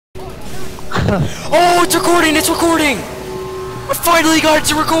Oh, it's recording! It's recording! I finally got it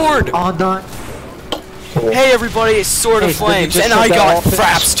to record! Oh, no. Hey everybody, it's Sword of Flames, and I got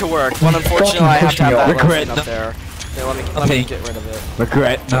Fraps to work, but unfortunately I have to have that Regret up there. Okay, let me get rid of it.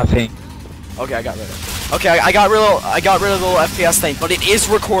 Regret nothing. Okay, I got rid of it. Okay, I got rid of the little FPS thing, but it is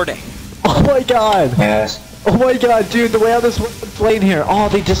recording. Oh my god! Yes. Oh my god, dude, the way how this was playing here. Oh,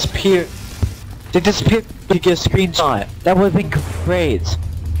 they disappeared. They disappeared to get a screenshot. That would have been great.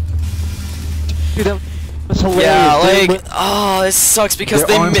 Dude, that was hilarious. Yeah, like, oh, this sucks because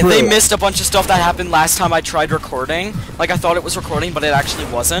they missed a bunch of stuff that happened last time I tried recording. Like, I thought it was recording, but it actually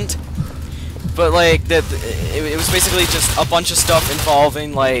wasn't. But, like, it was basically just a bunch of stuff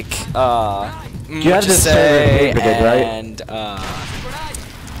involving, like, Whatcha say, I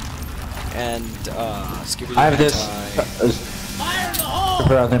have this.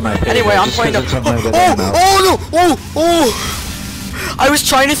 Anyway, I'm playing. Oh no! Oh! I was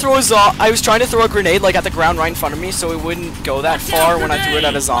trying to throw a grenade like at the ground right in front of me, so it wouldn't go that far when I threw it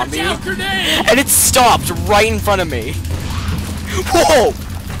at a zombie, and it stopped right in front of me. Whoa!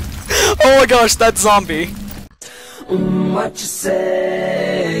 Oh my gosh, that zombie. What you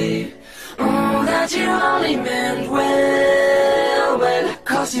say? That you only meant well,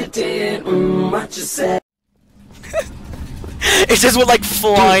 'cause you did. What you say? It just went like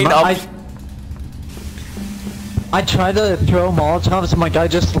flying up. I try to throw Molotovs and my guy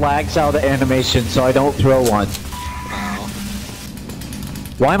just lags out of animation, so I don't throw one.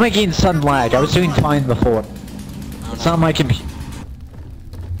 Why am I getting sudden lag? I was doing fine before. It's not my computer.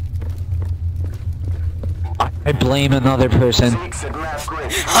 I blame another person.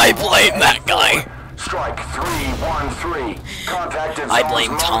 I blame that guy. Strike 313. Contacted. I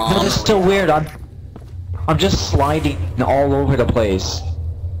blame Tom. But it's still weird. I'm just sliding all over the place.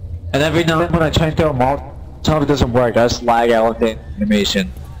 And every now and then when I try and throw a Molotov, it doesn't work. I just lag out of the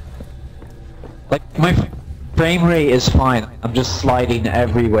animation. Like, my frame rate is fine. I'm just sliding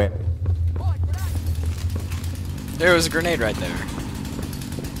everywhere. There was a grenade right there.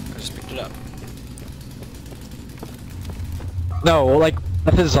 I just picked it up. No, like,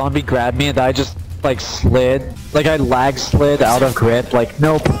 if a zombie grabbed me and I just, like, slid. Like, I lag slid out of grip. Like,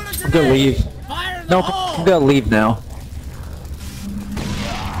 nope, I'm gonna leave. Nope, I'm gonna leave now.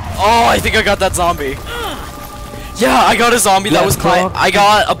 Oh, I think I got that zombie. Yeah, I got a zombie that was I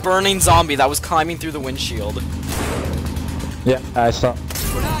got a burning zombie that was climbing through the windshield. Yeah, I saw.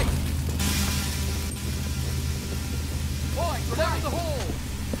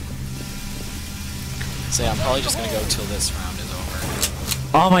 So yeah, I'm probably just gonna go till this round is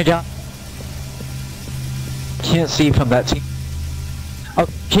over. Oh my god. Can't see from that team.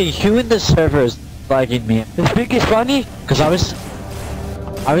 Okay, who in the server is lagging me? Is Big funny? Because I was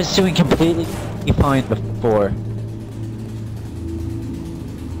doing completely fine before.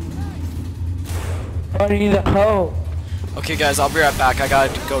 Funny the hell. Okay guys, I'll be right back. I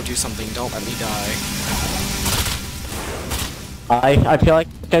gotta go do something. Don't let me die. I feel like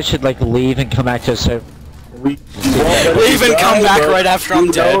I should like leave and come back to the server. Leave and come back right after I'm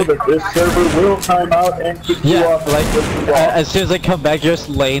dead. This server will time out and kick you off. Like as soon as I come back, you're just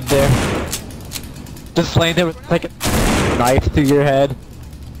laying there. Just laying there with like a knife through your head.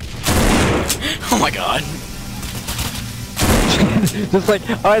 Oh my god. Just like,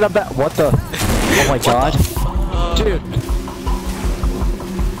 alright, I'm back. What the? Oh my god. Dude.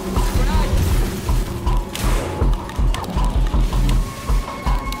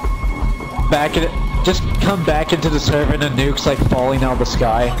 Back in it. Just come back into the server and a nuke's like falling out of the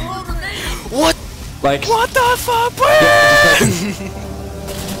sky. What? Like. What the fuck? Yeah,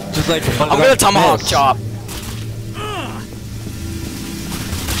 just like I'm gonna tomahawk chop.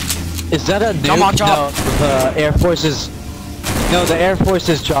 Is that a nuke? Tomahawk chop. No, the Air Force is. No, the Air Force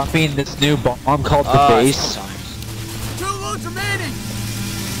is dropping this new bomb called the base.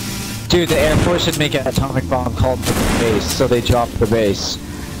 Dude, the Air Force should make an atomic bomb called the base, so they drop the base.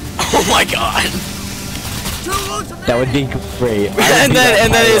 Oh my god. That would be great. And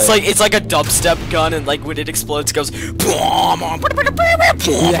then it's like a dubstep gun, and like when it explodes, it goes.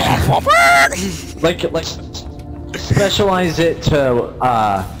 Yeah. like specialize it to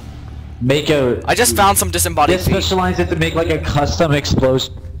make a. I just found some disembodied feet. Specialize it to make like a custom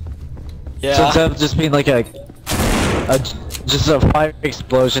explosion. Yeah. So instead of just being like just a fire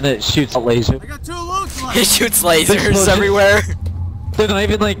explosion, it shoots a laser. It shoots lasers everywhere. They're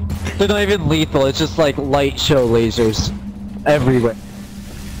not even lethal. It's just like light show lasers everywhere.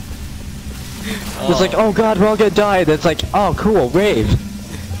 It's like, oh god, we're all gonna die. And it's like, oh cool, rave.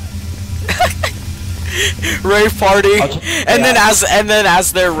 Rave party. Okay, and then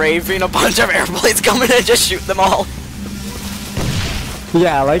as they're raving, a bunch of airplanes come in and just shoot them all.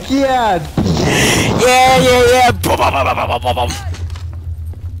 Yeah, like yeah, Yeah, yeah, yeah. Boom, boom, boom, boom, boom, boom, boom.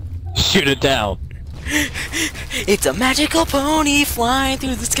 Shoot it down. It's a magical pony flying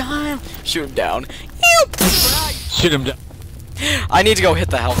through the sky. Shoot him down. Shoot him down. I need to go hit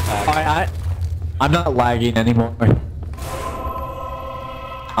the health pack. I'm not lagging anymore. I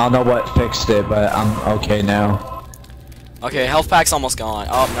don't know what fixed it, but I'm okay now. Okay, health pack's almost gone.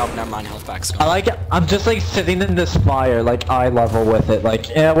 Oh, no, never mind, health pack's gone. I like it. I'm just like sitting in this fire, like eye level with it. Like,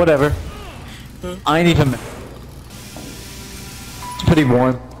 yeah, whatever. I ain't even... It's pretty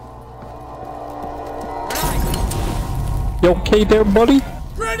warm. You okay there, buddy?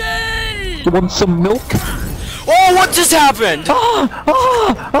 Grenade! You want some milk? Oh, what just happened?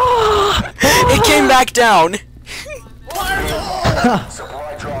 It came back down.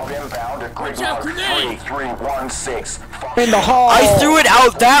 Supply drop inbound at grid Watch out, mark grenade! 3316. In the hall! I threw it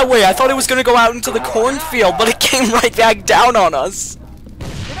out that way. I thought it was gonna go out into the cornfield, but it came right back down on us.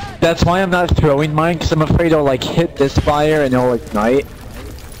 That's why I'm not throwing mine, because I'm afraid I'll like hit this fire and it'll ignite.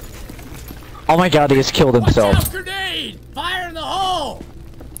 Oh my god, he has killed himself. Watch out, grenade! Fire in the hole!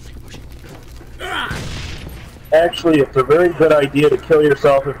 Actually, it's a very good idea to kill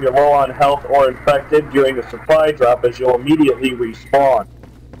yourself if you're low on health or infected during a supply drop, as you'll immediately respawn.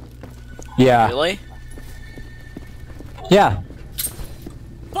 Yeah. Really? Yeah.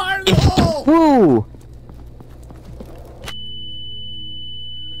 Fire in the hole! Woo!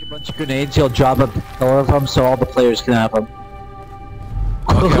 A bunch of grenades, you'll drop a pillar of them so all the players can have them.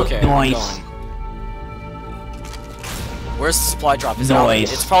 Okay, I'm Nice. going. Where's the supply drop? Is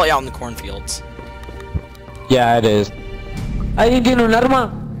Nice. It's probably out in the cornfields. Yeah, it is. I didn't get an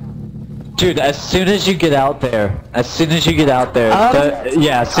arma. Dude, as soon as you get out there, yeah, as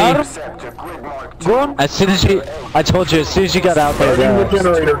soon as you, I told you, as soon as you got out there, Starting the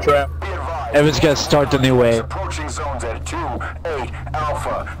generator trap. it was gonna start the new wave. Approaching zones at 2-8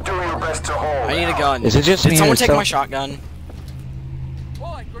 Alpha. Do your best to hold. I need a gun. Is it just Did me someone or take so- my shotgun?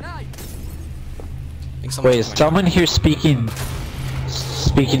 Boy, grenade! I think someone Wait, took is my someone here speaking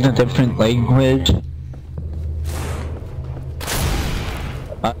a different language?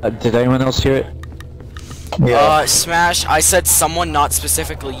 Did anyone else hear it? Smash, I said someone, not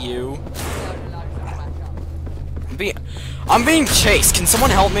specifically you. I'm being chased. Can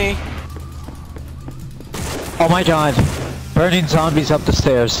someone help me? Oh my god. Burning zombies up the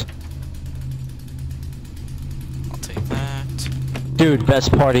stairs. I'll take that. Dude,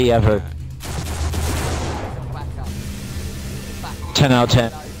 best party ever. 10 out of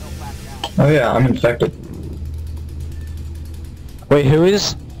 10. Oh yeah, I'm infected. Wait, who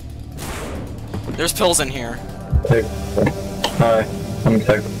is? There's pills in here. Hi, I'm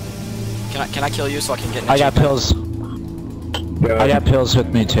infected. Can I kill you so I can get an I got achievement? pills. I got pills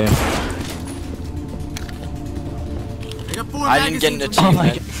with me too. I got 4 I didn't get an magazines Oh my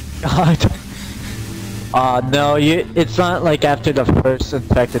achievement. god. No, it's not like after the first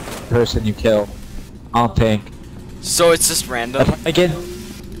infected person you kill. I don't think. So it's just random. Again.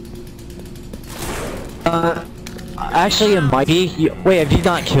 Actually it might be. Wait, have you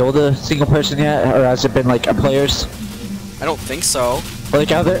not killed a single person yet? Or has it been like a player's? I don't think so.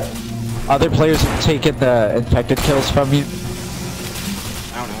 Like other players have taken the infected kills from you?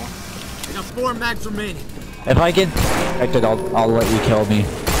 I don't know. I got 4 mags remaining. If I get infected, I'll let you kill me.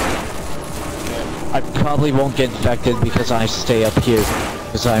 I probably won't get infected because I stay up here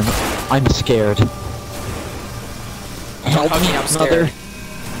because I'm scared. Help me, I'm scared.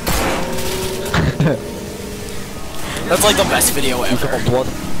 That's like the best video ever. Blood.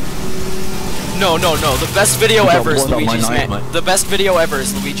 No. The best video got ever is blood on my Luigi's knife, man. The best video ever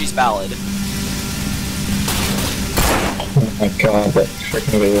is Luigi's Ballad. Oh my god, that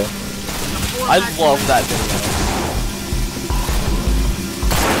freaking video. I love that video.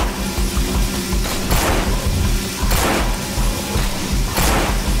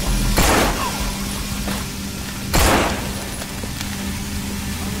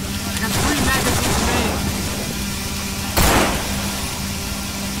 I got 3 magazines remaining.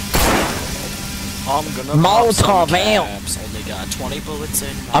 I'm gonna Molotov pop some ammo. caps. Only got 20 bullets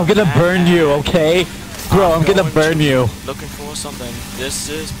in my I'm gonna burn you, okay? Bro, I'm gonna going burn to- you. Looking for something. This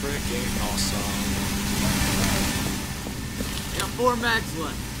is freaking awesome. I got 4 mags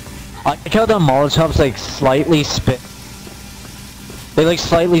left. I like how the Molotovs like slightly spin. They like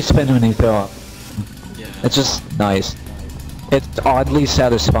slightly spin when you throw them. Yeah. It's just nice. It's oddly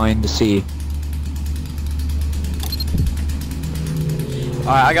satisfying to see.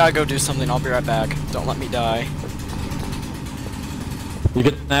 Alright, I gotta go do something. I'll be right back. Don't let me die. You're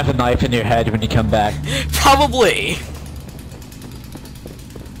gonna have a knife in your head when you come back. Probably.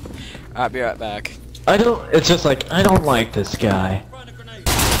 I'll be right back. It's just like, I don't like this guy.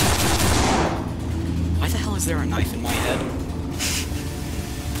 Was there a knife in my head?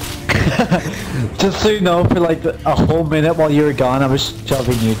 Just so you know, for like a whole minute while you were gone, I was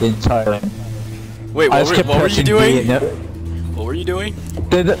shoving you the entire time. Wait, what were you pressing doing? B What were you doing?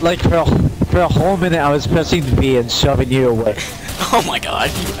 like for a whole minute, I was pressing V and shoving you away. Oh my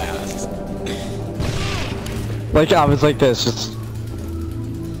god, you ass. Like I was like this, just.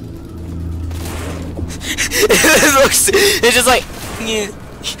 It's just like, yeah.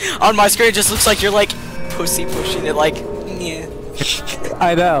 On my screen, it just looks like you're like pussy pushing it, like, yeah.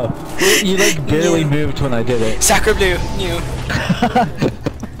 I know. You like barely moved when I did it. Sacre bleu, you.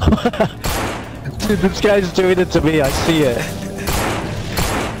 Dude, this guy's doing it to me. I see it.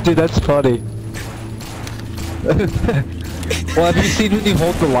 Dude, that's funny. Well, have you seen when you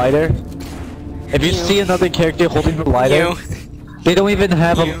hold the lighter? If you see another character holding the lighter, they don't even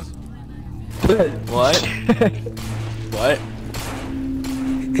have a. What? What?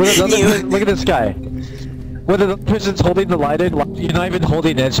 Look at this guy. When the person's holding the lighter, you're not even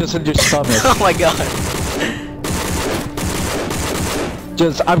holding it, it's just in your stomach. Oh my god.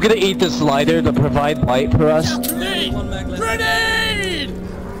 Just, I'm gonna eat this lighter to provide light for us. Grenade! Grenade!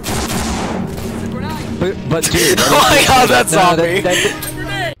 But dude, Oh my god, that zombie!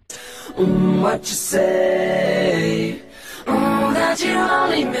 What you say? That you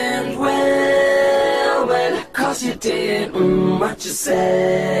only meant well, well, 'cause you did. What you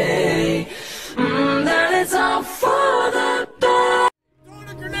say? That it's all for the best. Throwing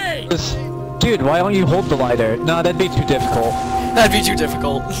a grenade! Dude, why don't you hold the lighter? No, that'd be too difficult. That'd be too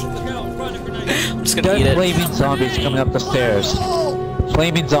difficult. I'm just gonna eat There are it. flaming zombies coming up the stairs.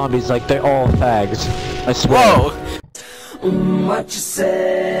 Flaming zombies, like they're all fags. I swear. Whoa! What you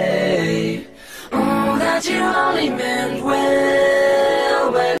say? That you only meant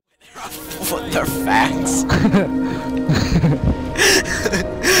well, well. What the facts?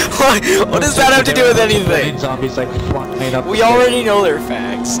 What does that have to do with anything? Flaming zombies like flying up. We already know they're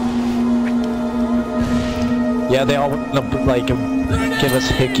facts. Yeah, they all want to like give us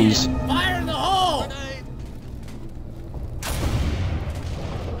hickeys. Fire in the hole!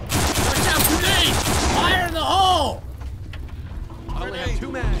 Watch out, grenade! Fire in the hole!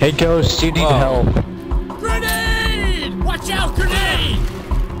 Hey Ghost, you need Whoa. help. Grenade! Watch out, grenade!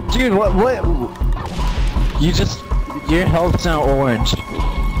 Dude, what? Your health's now orange.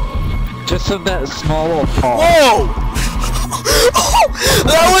 Just of that small little pause. Whoa!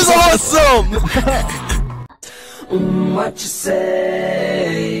 That was awesome! What you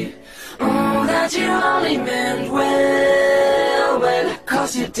say? That you only meant well, well,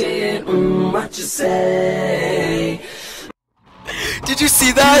 'cause you did. What you say? Did you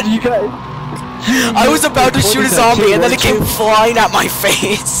see that? You guys. I was about to shoot a zombie and then it came flying at my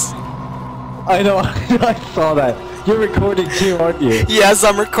face. I know, I saw that. You're recording too, aren't you? Yes,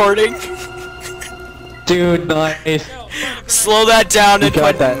 I'm recording. Dude, nice. Slow that down and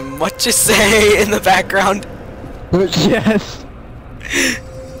got put that. what you say in the background. Yes.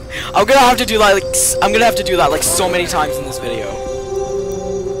 I'm gonna have to do that like so many times in this video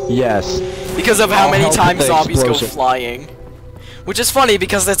Yes. because of how I'll many help with times the zombies go explosion. flying. Which is funny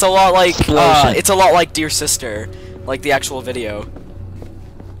because it's a lot like Explosion. Dear Sister, like the actual video.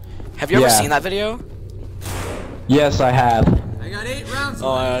 Have you ever Yeah. seen that video? Yes, I have. I got 8 rounds.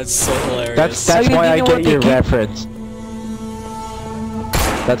 Oh, it's so hilarious. That's why I get your reference.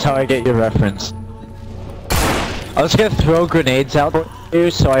 That's how I get your reference. I was gonna throw grenades out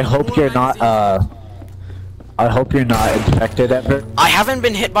here, so I hope you're not infected ever. I haven't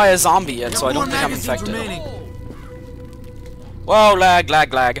been hit by a zombie yet, so I don't think I'm infected. Whoa, lag.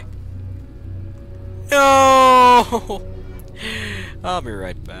 No! I'll be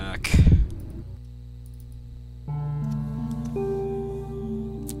right back.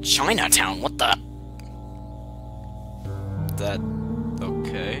 Chinatown, what the? That...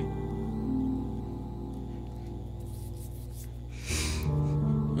 okay.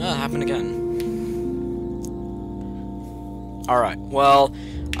 That happened again. Alright, well,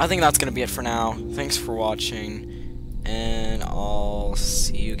 I think that's gonna be it for now. Thanks for watching, and I'll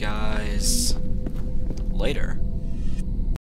see you guys later.